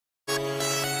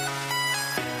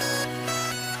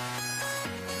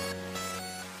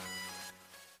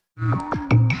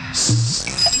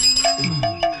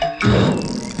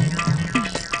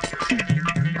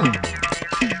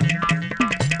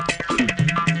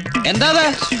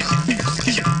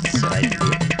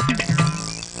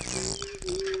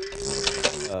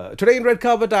Today in Red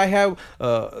Carpet, I have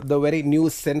the very new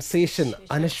sensation,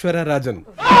 Anaswara Rajan.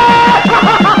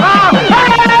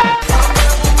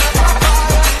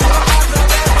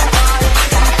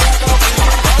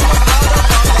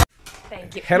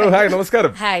 Thank you. Hello, hi,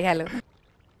 namaskaram. Hi, hello.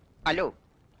 Hello.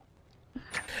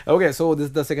 Okay, so this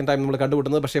is the second time we have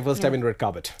but first time in Red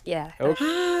Carpet. Yeah. Okay,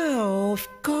 of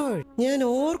course. ഞാൻ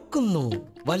ഓർക്കുന്നു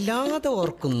വല്ലാതെ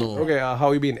ഓർക്കുന്നു. okay how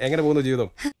you been? എങ്ങനെ പോകുന്നു ജീവിതം?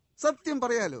 സത്യം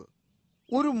പറയാലോ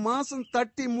ഒരു മാസം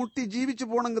തട്ടി മുട്ടി ജീവിച്ചു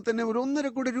പോണെങ്കിൽ തന്നെ ഒരു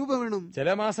 1.5 കോടി രൂപ വേണം. ചില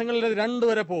മാസങ്ങളിൽ 2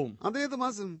 വരെ പോവും. അതേത്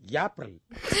മാസം? ഏപ്രിൽ.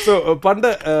 സോ പണ്ട്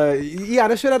ഈ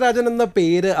അനശ്വര രാജൻ എന്ന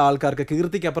പേര് ആൾക്കാർക്ക്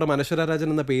കീർത്തിക്കപ്പുറം അനശ്വര രാജൻ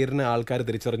എന്ന പേരിന് ആൾക്കാർ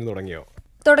തിരിച്ചറിഞ്ഞു തുടങ്ങിയോ?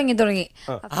 തുടങ്ങി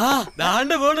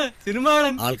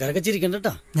ആൾക്കാരൊക്കെ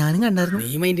ചിരിക്കണ്ടട്ടാ. ഞാനും കണ്ടായിരുന്നു.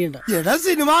 നീ മൈൻഡ് ചെയ്യണ്ട. എടാ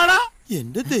സിനിമാടാ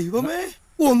എന്റെ ദൈവമേ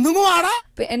ഒന്നും വാടാ.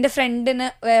 എന്റെ ഫ്രണ്ടിന്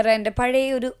വേറെ എന്റെ പഴയ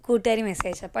ഒരു കൂട്ടുകാരി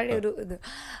മെസ്സേജ് പഴയ ഒരു ഇത്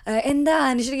എന്താ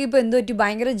അനുശ്വരക്ക് ഇപ്പൊ എന്തോ പറ്റി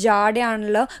ഭയങ്കര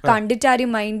ജാടയാണല്ലോ കണ്ടിട്ട്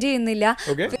ആരും മൈൻഡ് ചെയ്യുന്നില്ല.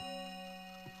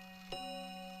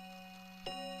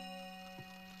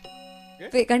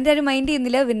 കണ്ടിട്ടാരും മൈൻഡ്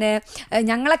ചെയ്യുന്നില്ല. പിന്നെ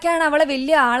ഞങ്ങളൊക്കെയാണ് അവളെ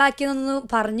വലിയ ആളാക്കിയതെന്ന്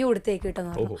പറഞ്ഞു കൊടുത്തേക്ക്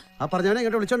കിട്ടുന്നു. പറഞ്ഞവനെ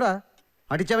ഇങ്ങോട്ട് വിളിച്ചോണ്ടാ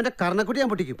അടിച്ചവന്റെ കർണക്കുട്ടി ഞാൻ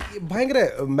പൊട്ടിക്കും. ഭയങ്കര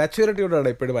മാച്യൂരിറ്റിയോടാണ്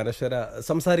ഇപ്പോഴും അനശ്വര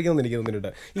സംസാരിക്കുന്നത് എനിക്ക്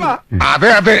തോന്നിയിട്ടുണ്ട്.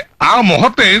 അതെ ആ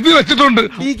മുഖത്ത് എഴുതി വെച്ചിട്ടുണ്ട്.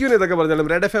 ഈ ക്യൂന് ഇതൊക്കെ പറഞ്ഞാലും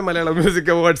red F M Malayalam music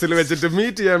അവാർഡ്സിൽ വെച്ചിട്ട്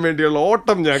മീറ്റ് ചെയ്യാൻ വേണ്ടിയുള്ള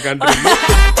ഓട്ടം ഞാൻ കണ്ടിരുന്നു.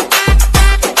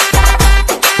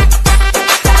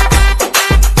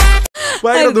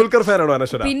 ഭയങ്കര ദുൽഖർ ഫാനാണോ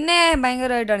അനശ്വര? പിന്നെ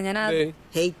ഭയങ്കരമായിട്ടാണ് ഞാൻ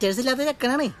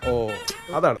ഓ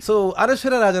അതാണ്. സോ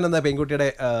അനശ്വര രാജൻ എന്ന പെൺകുട്ടിയുടെ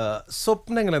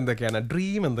സ്വപ്നങ്ങൾ എന്തൊക്കെയാണ്,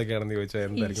 ഡ്രീം എന്തൊക്കെയാണെന്ന് ചോദിച്ചാൽ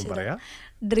എന്തായിരിക്കും പറയാ?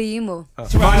 ഡ്രീമോ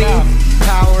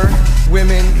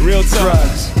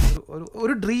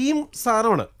ഒരു ഡ്രീം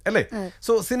സാധനമാണ് അല്ലേ?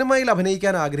 സോ സിനിമയിൽ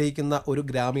അഭിനയിക്കാൻ ആഗ്രഹിക്കുന്ന ഒരു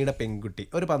ഗ്രാമീണ പെൺകുട്ടി,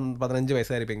 ഒരു 15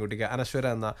 വയസ്സുകാരി പെൺകുട്ടിക്ക് അനശ്വര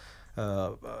എന്ന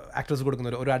ആക്ട്രസ് കൊടുക്കുന്ന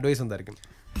ഒരു അഡ്വൈസ് എന്തായിരിക്കും?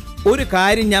 ഒരു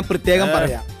കാര്യം ഞാൻ പ്രത്യേകം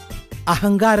പറയാം,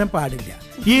 അഹങ്കാരം പാടില്ല,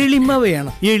 എളിമ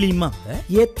വേണം. എളിമ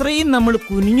എത്രയും നമ്മൾ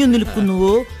കുനിഞ്ഞു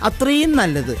നിൽക്കുന്നുവോ അത്രയും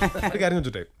നല്ലത്. ഒരു കാര്യം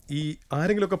ചോദിച്ചോട്ടെ, ഈ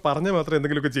ആരെങ്കിലും ഒക്കെ പറഞ്ഞാൽ മാത്രമേ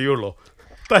എന്തെങ്കിലുമൊക്കെ ചെയ്യുള്ളൂ,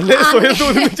 തന്നെ സ്വയം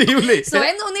തോന്നുന്നു ചെയ്യൂലേ?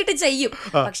 സ്വയം തോന്നിയിട്ട് ചെയ്യും,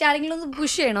 പക്ഷെ ആരെങ്കിലും ഒന്ന്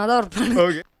പുഷ് ചെയ്യണം, അത് ഉറപ്പാണ്.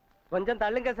 കൊഞ്ചം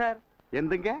തള്ളുങ്ക സാർ.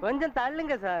 എന്തെങ്കിലും കൊഞ്ചം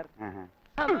തള്ളുങ്ക സാർ.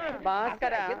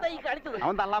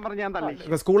 അവൻ തള്ളാൻ പറഞ്ഞ ഞാൻ തള്ളി.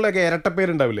 സ്കൂളിലൊക്കെ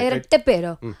ഇരട്ടപ്പേരുണ്ടാവില്ലേ?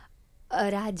 ഇരട്ടപ്പേരോ?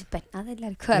 രാജപ്പൻ,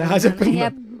 അതെല്ലാവർക്കും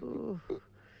അറിയാം.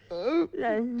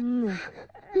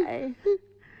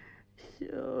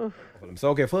 So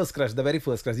okay, first crush, the very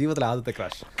first crush, ജീവിതത്തിലെ ആദ്യത്തെ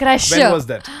crush. When was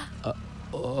that?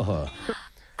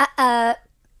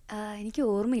 എനിക്ക്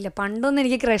ഓർമ്മയില്ല. പണ്ടൊന്നും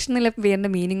എനിക്ക് ക്രഷ് എന്നുള്ള പേരിന്റെ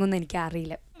മീനിങ് ഒന്നും എനിക്ക്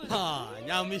അറിയില്ല.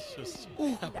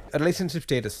 Relationship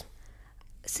status?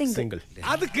 Single.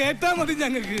 അത് കേട്ടാ മതി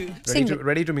ഞങ്ങൾക്ക്.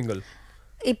 Ready to mingle?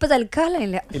 ഇപ്പൊ തൽക്കാലം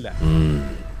ഇല്ല. ഇല്ല.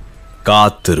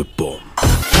 കാത്തിരിപ്പോം.